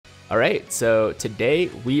Alright, so today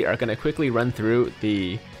we are going to quickly run through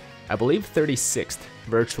the, I believe, 36th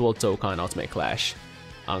Virtual Dokkan Ultimate Clash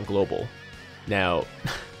on Global. Now,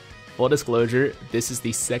 full disclosure, this is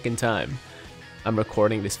the second time I'm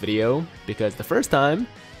recording this video, because the first time,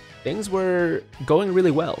 things were going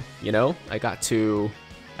really well, you know? I got to,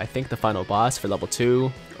 I think, the final boss for level 2,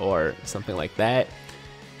 or something like that,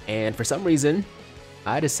 and for some reason,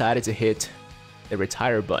 I decided to hit the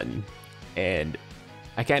retire button, and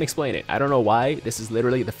I can't explain it. I don't know why. This is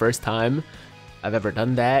literally the first time I've ever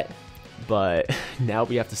done that, but now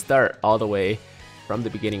we have to start all the way from the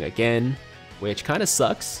beginning again, which kind of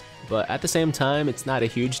sucks, but at the same time, it's not a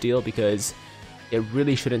huge deal because it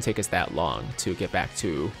really shouldn't take us that long to get back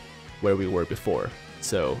to where we were before.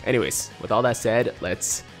 So anyways, with all that said,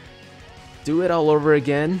 let's do it all over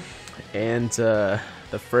again. And the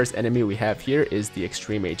first enemy we have here is the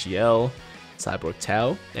Extreme AGL, Cyborg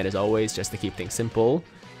Tao, and as always, just to keep things simple,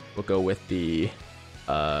 we'll go with the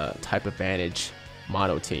type advantage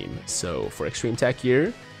mono team. So for Extreme Tech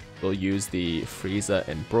here, we'll use the Frieza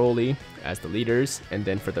and Broly as the leaders, and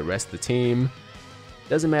then for the rest of the team,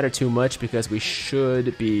 doesn't matter too much because we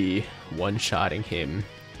should be one-shotting him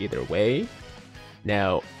either way.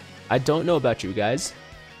 Now, I don't know about you guys,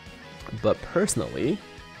 but personally,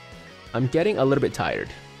 I'm getting a little bit tired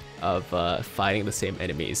of fighting the same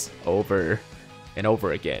enemies over and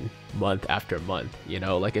over again, month after month. You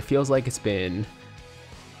know, like it feels like it's been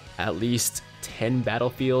at least 10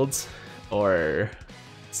 battlefields or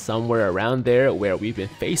somewhere around there where we've been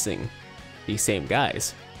facing these same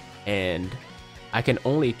guys, and I can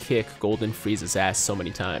only kick Golden Frieza's ass so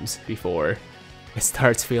many times before it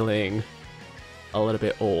starts feeling a little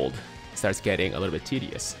bit old, starts getting a little bit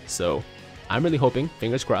tedious. So I'm really hoping,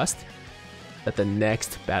 fingers crossed, that the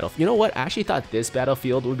next battle, you know what, I actually thought this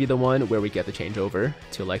battlefield would be the one where we get the changeover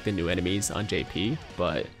to like the new enemies on JP,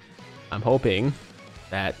 but I'm hoping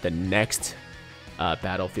that the next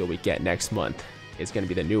battlefield we get next month is going to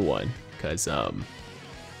be the new one, because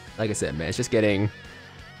like I said, man, it's just getting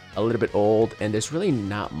a little bit old, and there's really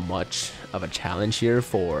not much of a challenge here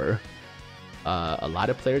for a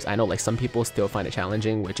lot of players. I know like some people still find it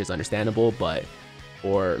challenging, which is understandable, but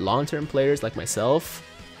for long-term players like myself,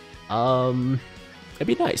 it'd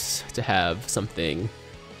be nice to have something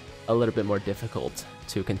a little bit more difficult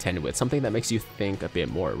to contend with, something that makes you think a bit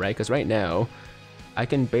more, right? Because right now, I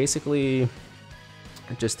can basically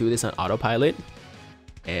just do this on autopilot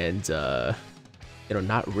and, you know,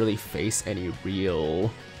 not really face any real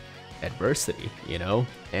adversity, you know?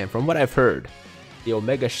 And from what I've heard, the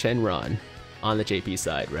Omega Shenron on the JP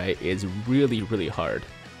side, right, is really, really hard.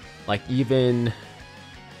 Like even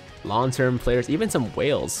long-term players, even some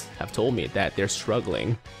whales have told me that they're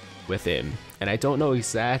struggling with him, and I don't know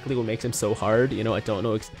exactly what makes him so hard. You know, I don't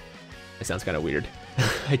know, it sounds kind of weird.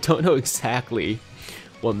 I don't know exactly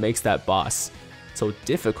what makes that boss so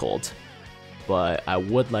difficult, but I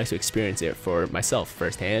would like to experience it for myself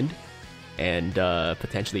firsthand and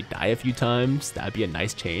potentially die a few times. That'd be a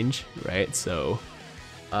nice change, right? So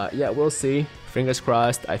yeah, we'll see. Fingers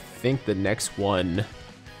crossed. I think the next one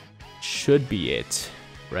should be it.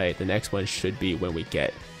 Right, the next one should be when we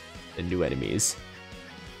get the new enemies,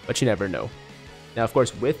 but you never know. Now, of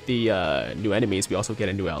course, with the new enemies, we also get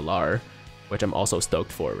a new LR, which I'm also stoked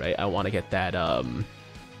for, right? I want to get that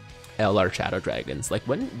LR Shadow Dragons. Like,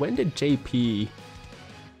 when did JP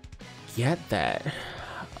get that?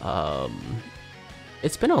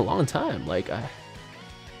 It's been a long time. Like,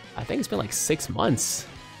 I think it's been like 6 months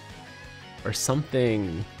or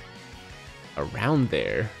something around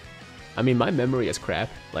there. I mean, my memory is crap.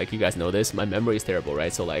 Like, you guys know this. My memory is terrible,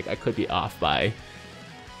 right? So, like, I could be off by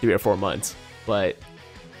 3 or 4 months. But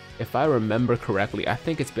if I remember correctly, I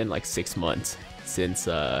think it's been like 6 months since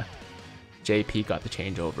JP got the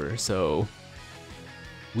changeover. So,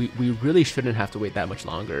 we really shouldn't have to wait that much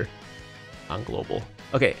longer on Global.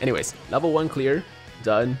 Okay, anyways, level 1 clear.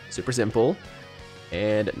 Done. Super simple.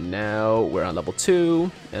 And now we're on level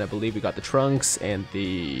 2. And I believe we got the Trunks and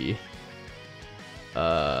the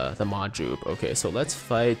Majup. Okay, so let's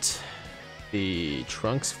fight the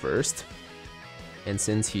Trunks first, and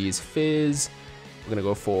since he's Fizz, we're gonna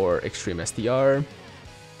go for Extreme STR.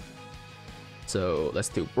 So let's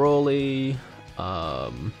do Broly.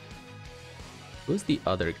 Who's the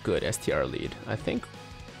other good STR lead? I think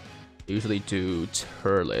I usually do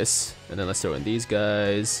Turles, and then let's throw in these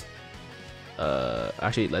guys.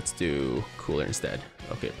 Actually, let's do Cooler instead.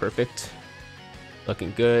 Okay, perfect.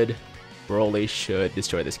 Looking good. Broly should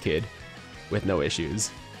destroy this kid with no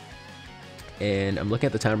issues. And I'm looking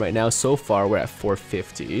at the time right now. So far, we're at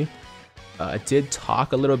 450. I did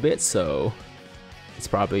talk a little bit, so it's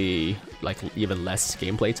probably like even less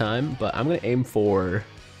gameplay time, but I'm gonna aim for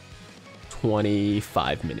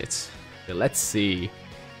 25 minutes. Okay, let's see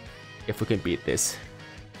if we can beat this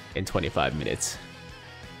in 25 minutes.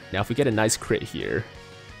 Now if we get a nice crit here,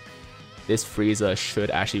 this Frieza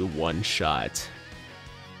should actually one-shot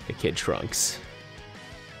the Kid Trunks.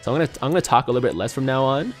 So I'm gonna talk a little bit less from now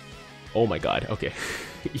on. Oh my god, okay.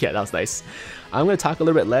 Yeah, that was nice. I'm gonna talk a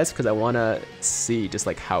little bit less because I wanna see just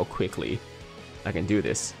like how quickly I can do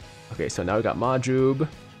this. Okay, so now we got Majub,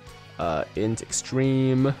 Int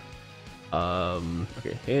Extreme,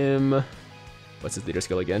 okay, him. What's his leader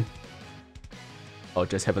skill again? Oh,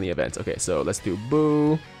 just Heavenly Events. Okay, so let's do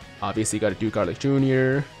Boo. Obviously gotta do Garlic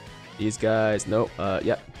Jr. These guys, nope,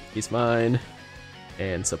 yep, he's fine.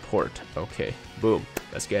 And support, okay, boom,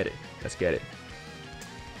 let's get it, let's get it.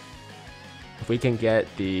 If we can get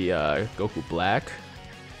the Goku Black,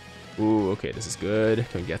 ooh, okay, this is good.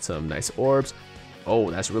 Can we get some nice orbs? Oh,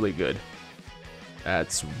 that's really good.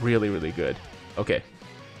 That's really, really good. Okay,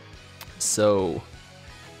 so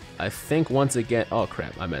I think once again, oh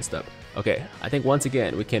crap, I messed up. Okay, I think once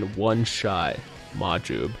again we can one-shot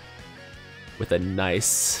Majub with a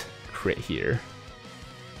nice crit here.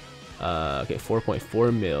 Okay,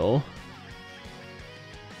 4.4 mil.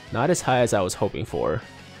 Not as high as I was hoping for.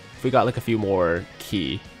 If we got like a few more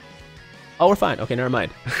key. Oh, we're fine. Okay, never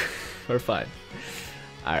mind. We're fine.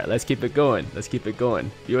 Alright, let's keep it going. Let's keep it going.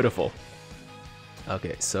 Beautiful.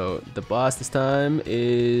 Okay, so the boss this time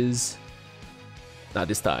is... Not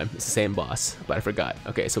this time. It's the same boss, but I forgot.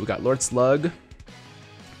 Okay, so we got Lord Slug.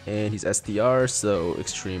 And he's STR, so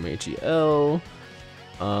Extreme AGL.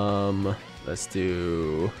 Let's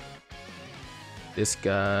do... this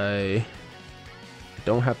guy.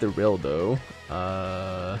 Don't have the rail though.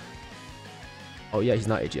 Oh yeah, he's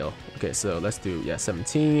not AGL. Okay, so let's do, yeah,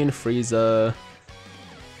 17, Frieza,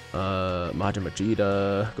 Majin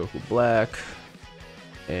Vegeta, Goku Black,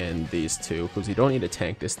 and these two, because you don't need a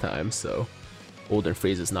tank this time, so Older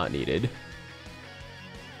Frieza's not needed.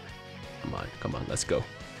 Come on, let's go.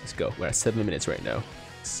 Let's go. We're at 7 minutes right now.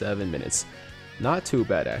 7 minutes. Not too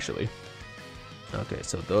bad, actually. Okay,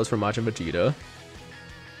 so those for Majin Vegeta.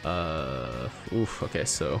 Oof, okay,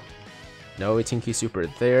 so no 18 key super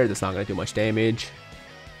there. That's not gonna do much damage.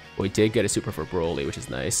 We did get a super for Broly, which is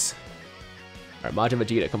nice. Alright, Majin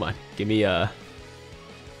Vegeta, come on. Give me a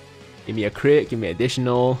crit, give me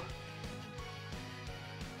additional.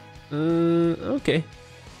 Okay.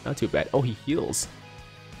 Not too bad. Oh, he heals.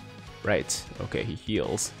 Right, okay, he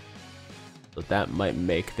heals. So that might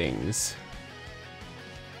make things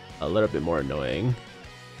a little bit more annoying.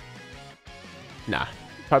 Nah,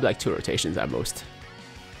 probably like 2 rotations at most.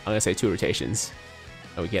 I'm gonna say 2 rotations,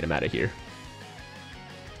 and we get him out of here.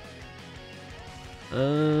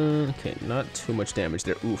 Okay, not too much damage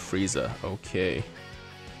there. Ooh, Frieza. Okay.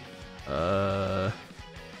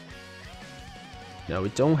 Now we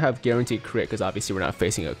don't have guaranteed crit because obviously we're not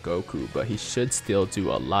facing a Goku, but he should still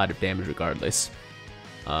do a lot of damage regardless.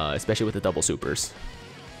 Especially with the double supers.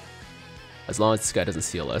 As long as this guy doesn't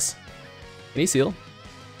seal us. Can he seal?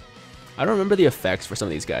 I don't remember the effects for some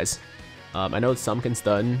of these guys. I know some can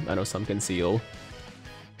stun, I know some can seal.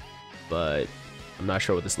 But I'm not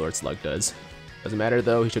sure what this Lord Slug does. Doesn't matter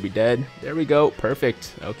though, he should be dead. There we go,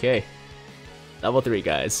 perfect. Okay. Level 3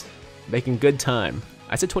 guys. Making good time.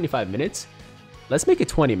 I said 25 minutes? Let's make it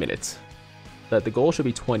 20 minutes. The goal should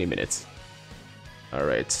be 20 minutes.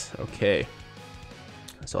 Alright, okay.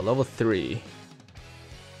 So level 3.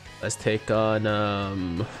 Let's take on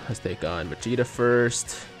Vegeta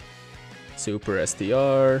first. Super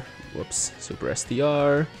STR. Whoops, Super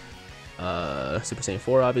STR. Super Saiyan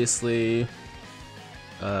 4 obviously.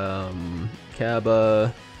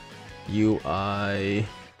 Kaba. UI.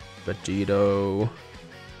 Vegito.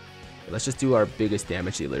 Let's just do our biggest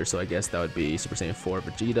damage dealer. So I guess that would be Super Saiyan 4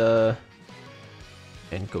 Vegeta.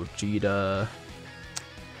 And Gogeta.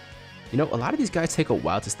 You know, a lot of these guys take a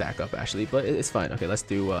while to stack up actually, but it's fine. Okay, let's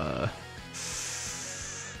do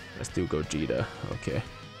Gogeta. Okay.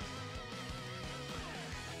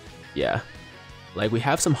 Yeah. Like we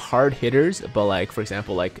have some hard hitters, but like for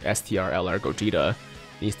example, like STR LR Gogeta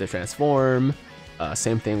needs to transform.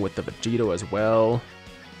 Same thing with the Vegito as well.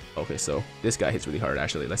 Okay, so this guy hits really hard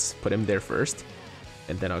actually. Let's put him there first.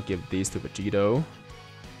 And then I'll give these to Vegito.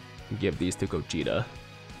 And give these to Gogeta.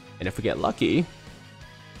 And if we get lucky,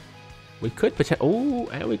 we could oh,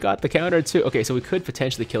 and we got the counter too. Okay, so we could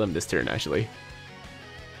potentially kill him this turn actually.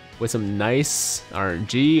 With some nice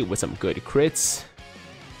RNG, with some good crits.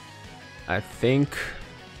 I think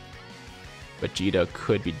Vegeta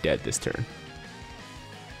could be dead this turn.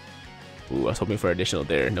 Ooh, I was hoping for additional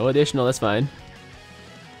there. No additional, that's fine.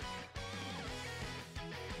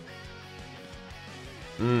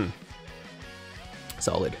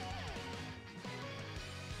 Solid.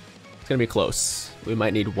 It's gonna be close. We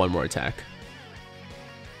might need one more attack.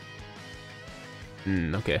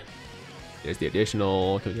 Okay. There's the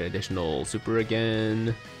additional. Can we get additional super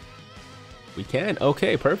again? We can.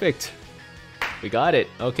 Okay, perfect. We got it.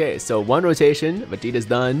 Okay, so one rotation. Vegeta's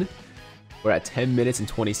done. We're at 10 minutes and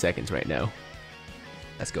 20 seconds right now.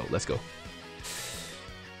 Let's go. Let's go.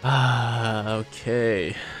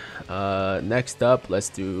 Okay. Next up, let's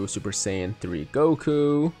do Super Saiyan 3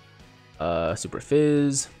 Goku. Super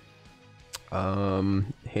Fizz.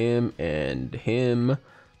 Him and him.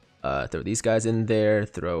 Throw these guys in there.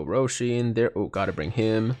 Throw Roshi in there. Oh, gotta bring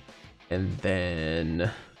him. And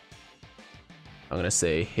then I'm gonna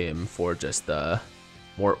say him for just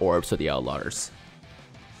more orbs for the Outlaws.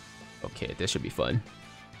 Okay, this should be fun.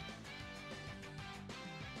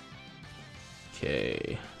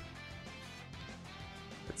 Okay.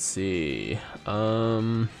 Let's see. Yeah,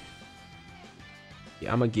 I'm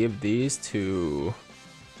gonna give these to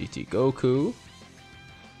GT Goku.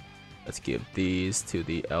 Let's give these to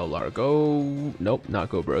the LR Go. Nope, not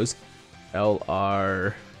Go Bros.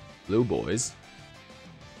 LR Blue Boys.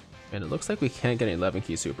 And it looks like we can't get an 11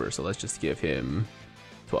 key super, so let's just give him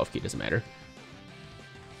 12 key, doesn't matter.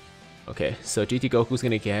 Okay, so GT Goku's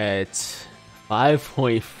gonna get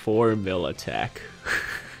 5.4 mil attack.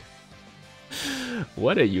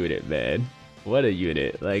 What a unit, man. What a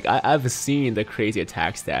unit. Like, I've seen the crazy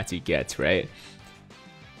attack stats he gets, right?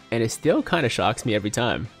 And it still kind of shocks me every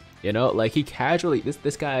time. You know, like he casually,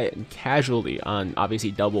 this guy casually on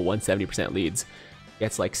obviously double 170% leads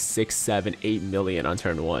gets like 6, 7, 8 million on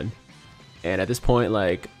turn 1. And at this point,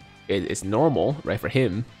 like, it's normal, right, for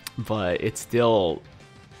him, but it still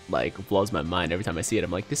like blows my mind every time I see it.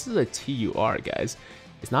 I'm like, this is a TUR, guys.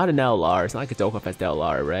 It's not an LR. It's not like a Dokkan Fest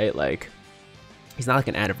LR, right? Like, he's not like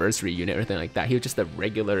an anniversary unit or anything like that. He was just a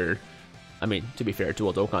regular, I mean, to be fair,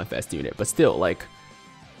 dual Dokkan Fest unit, but still, like,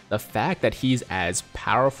 the fact that he's as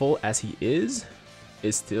powerful as he is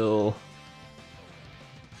still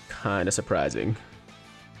kind of surprising.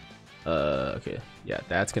 Okay, yeah,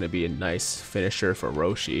 that's gonna be a nice finisher for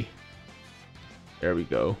Roshi. There we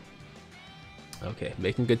go. Okay,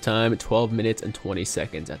 making good time. 12 minutes and 20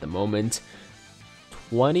 seconds at the moment.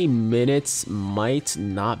 20 minutes might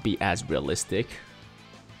not be as realistic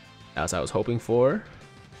as I was hoping for,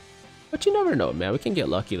 but you never know, man. We can get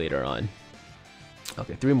lucky later on.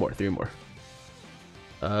 Okay, three more.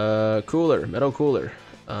 Cooler, metal cooler.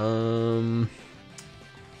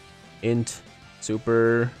 Int,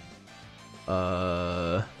 super.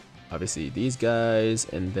 Obviously these guys,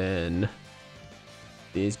 and then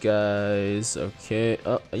these guys. Okay.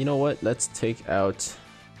 You know what? Let's take out.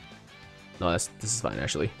 No, this is fine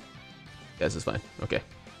actually. Yeah, this is fine. Okay.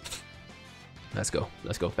 Let's go.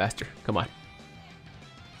 Let's go faster. Come on.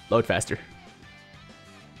 Load faster.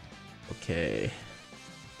 Okay.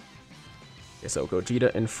 Okay, so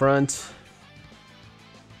Gogeta in front.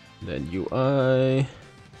 Then UI.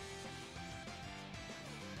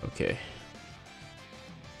 Okay.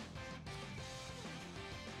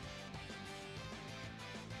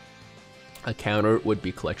 A counter would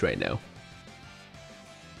be clutch right now.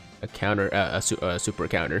 A counter, super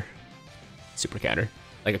counter,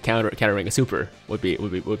 like a countering a super would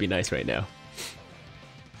be nice right now.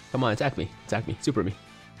 Come on, attack me, super me,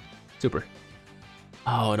 super.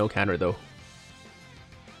 Oh, no counter though.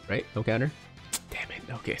 Right, no counter. Damn it.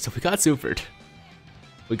 Okay, so we got supered.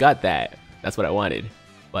 We got that. That's what I wanted,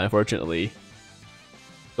 but unfortunately,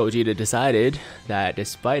 Gogeta decided that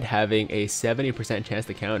despite having a 70% chance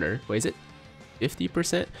to counter, wait, is it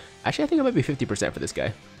 50%? Actually, I think it might be 50% for this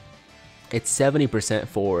guy. It's 70%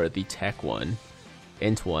 for the tech one.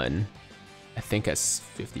 Int one, I think that's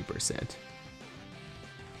 50%.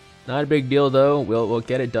 Not a big deal though. We'll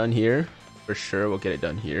get it done here. For sure, we'll get it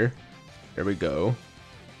done here. There we go.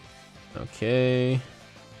 Okay.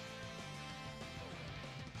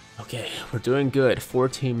 Okay, we're doing good.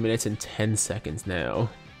 14 minutes and 10 seconds now.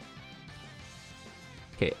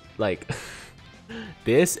 Okay, like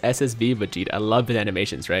this SSB Vegeta, I love his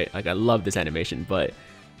animations, right? Like I love this animation, but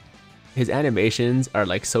his animations are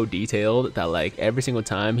like so detailed that like every single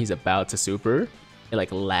time he's about to super, it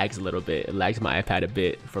like lags a little bit. It lags my iPad a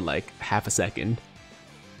bit for like half a second.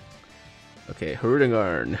 Okay,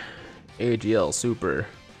 Hirudegarn, AGL super,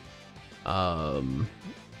 Goku,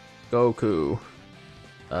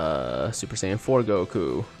 Super Saiyan 4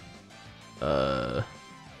 Goku,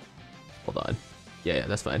 hold on, yeah,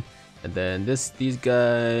 that's fine. And then these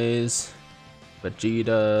guys,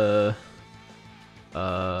 Vegeta,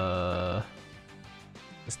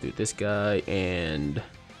 let's do this guy, and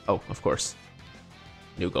oh, of course,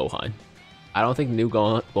 new Gohan. I don't think new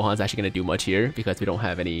Gohan's actually gonna do much here because we don't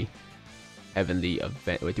have any heavenly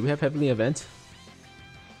event. Wait, do we have heavenly event?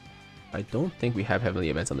 I don't think we have heavenly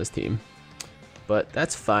events on this team, but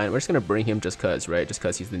that's fine. We're just gonna bring him just cause, right? Just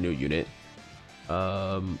cause he's the new unit.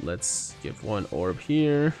 Let's give 1 orb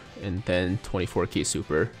here and then 24 key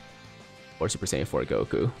super or Super Saiyan 4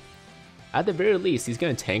 Goku. At the very least, he's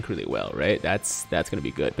gonna tank really well, right? That's gonna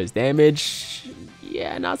be good. But his damage,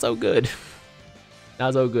 yeah, not so good.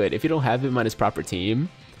 Not so good. If you don't have him on his proper team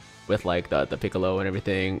with like the Piccolo and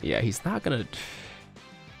everything, yeah, he's not gonna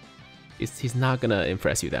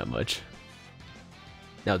impress you that much.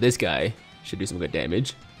 Now this guy should do some good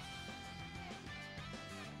damage.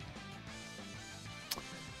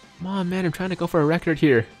 Come on, man, I'm trying to go for a record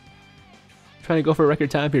here. I'm trying to go for a record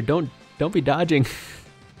time here. Don't be dodging.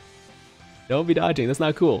 Don't be dodging. That's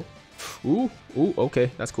not cool. Ooh,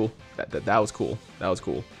 okay, that's cool. That was cool. That was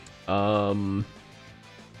cool.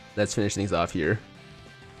 Let's finish things off here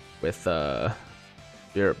with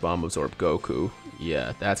Spirit Bomb Absorb Goku.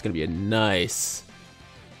 Yeah, that's gonna be a nice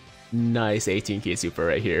 18 key super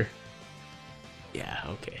right here. Yeah,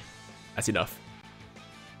 okay, that's enough.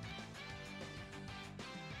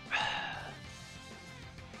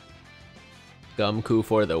 Gumku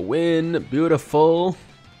for the win. Beautiful.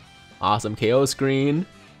 Awesome KO screen.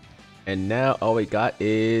 And now all we got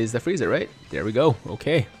is the Frieza, right? There we go.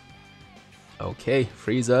 Okay. Okay,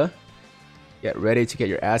 Frieza. Get ready to get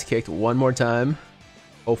your ass kicked one more time.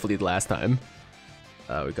 Hopefully the last time.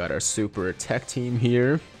 We got our super tech team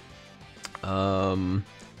here.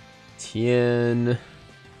 Tien.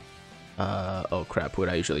 Oh crap, what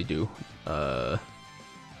I usually do?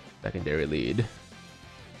 Secondary lead.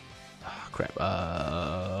 Oh, crap.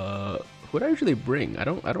 Who would I usually bring? I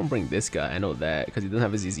don't bring this guy. I know that because he doesn't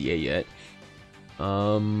have his ZZA yet.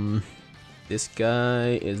 This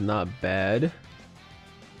guy is not bad.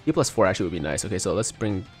 E+4 actually would be nice. Okay, so let's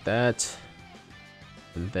bring that.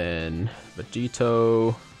 And then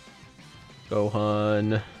Vegito,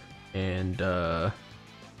 Gohan, and I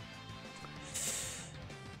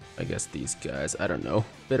guess these guys. I don't know.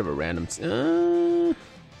 Bit of a random.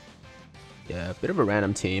 Yeah, bit of a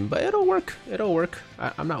random team, but it'll work. It'll work.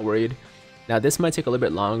 I'm not worried. Now this might take a little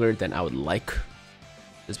bit longer than I would like,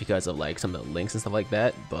 just because of like some of the links and stuff like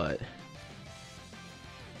that. But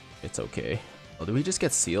it's okay. Oh, did we just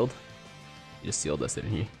get sealed? He just sealed us, didn't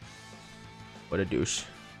he? What a douche.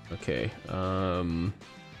 Okay.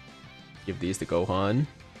 Give these to Gohan,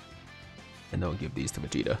 and then we'll give these to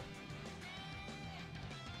Vegeta.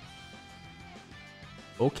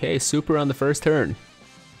 Okay, super on the first turn.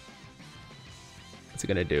 What's it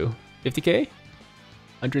gonna do? 50k?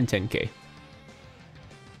 110k.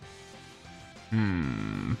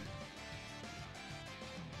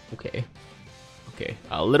 Okay. Okay.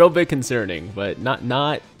 A little bit concerning, but not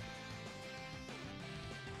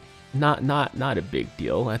a big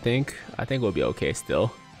deal. I think we'll be okay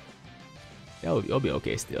still. Yeah, we'll be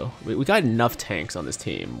okay still. We got enough tanks on this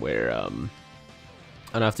team where I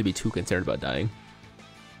don't have to be too concerned about dying.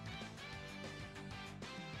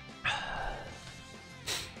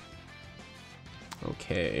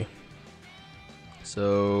 Okay.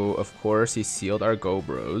 So of course he sealed our Go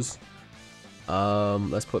Bros.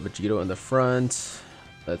 Let's put Vegito in the front.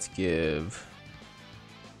 Let's give,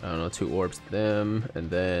 I don't know, 2 orbs to them, and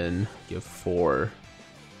then give 4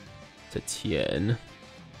 to Tien.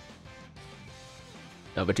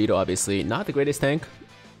 Now Vegito obviously not the greatest tank.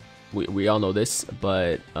 We all know this,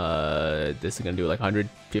 but this is gonna do like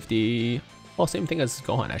 150. Oh, same thing as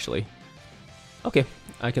Gohan actually. Okay,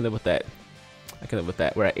 I can live with that. I can live with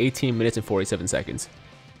that. We're at 18 minutes and 47 seconds.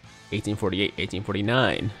 1848,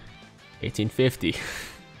 1849, 1850.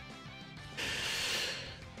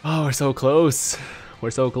 Oh, we're so close. We're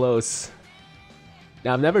so close.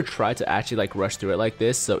 Now, I've never tried to actually like rush through it like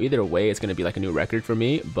this, so either way, it's gonna be like a new record for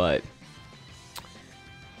me, but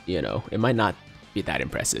you know, it might not be that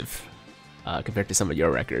impressive compared to some of your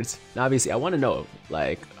records. Now, obviously, I want to know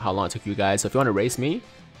like how long it took you guys. So if you want to race me,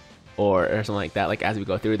 or something like that, like as we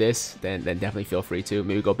go through this, then definitely feel free to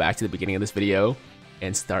maybe go back to the beginning of this video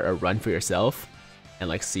and start a run for yourself and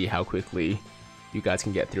like see how quickly you guys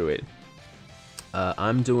can get through it.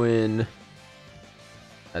 I'm doing,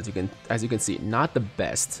 as you can see, not the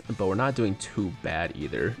best, but we're not doing too bad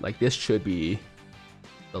either. Like this should be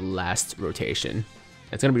the last rotation.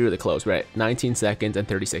 It's gonna be really close. We're at 19 seconds and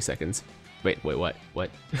 36 seconds. Wait, what?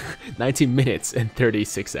 19 minutes and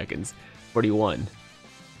 36 seconds. 41.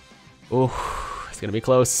 Oh, it's gonna be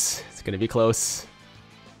close. It's gonna be close.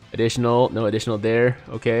 Additional, no additional there.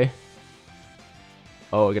 Okay.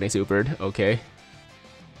 Oh, we're getting supered. Okay.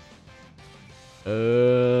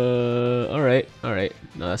 All right.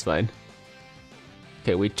 No, that's fine.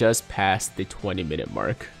 Okay, we just passed the 20-minute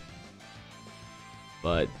mark.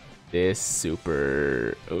 But this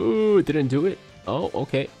super... Ooh, didn't do it. Oh,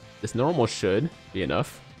 okay. This normal should be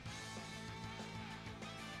enough.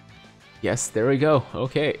 Yes, there we go.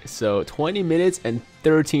 Okay, so 20 minutes and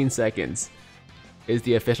 13 seconds is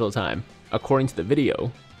the official time, according to the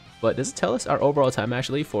video. But does it tell us our overall time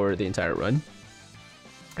actually for the entire run?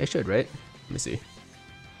 It should, right? Let me see.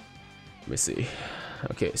 Let me see.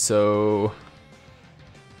 Okay, so...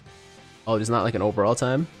 Oh, there's not like an overall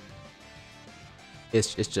time?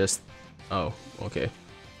 It's just... Oh, okay.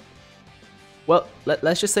 Well,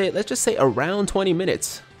 let's just say around 20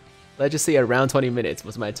 minutes. Let's just say around 20 minutes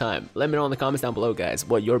was my time. Let me know in the comments down below, guys,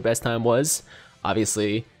 what your best time was.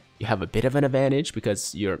 Obviously, you have a bit of an advantage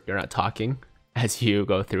because you're not talking as you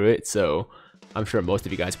go through it, so I'm sure most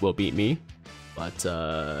of you guys will beat me. But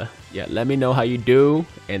yeah, let me know how you do,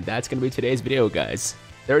 and that's gonna be today's video, guys.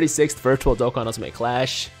 36th Virtual Dokkan Ultimate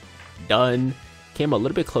Clash, done. Came a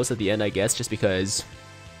little bit close at the end, I guess, just because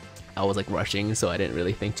I was like rushing, so I didn't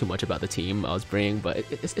really think too much about the team I was bringing, but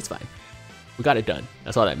it's fine. We got it done.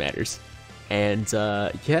 That's all that matters. And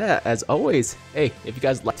yeah, as always, hey, if you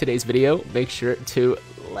guys like today's video, make sure to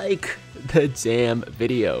like the damn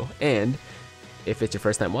video. And if it's your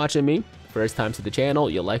first time watching me, first time to the channel,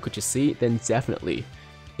 you like what you see, then definitely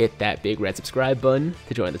hit that big red subscribe button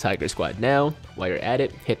to join the Tiger Squad now. While you're at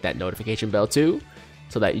it, hit that notification bell too,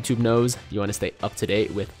 so that YouTube knows you want to stay up to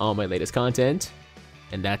date with all my latest content.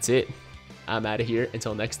 And that's it. I'm out of here.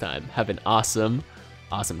 Until next time, have an awesome,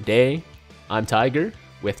 awesome day. I'm Tiger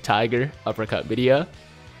with Tiger Uppercut Media,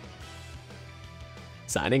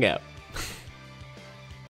 signing out.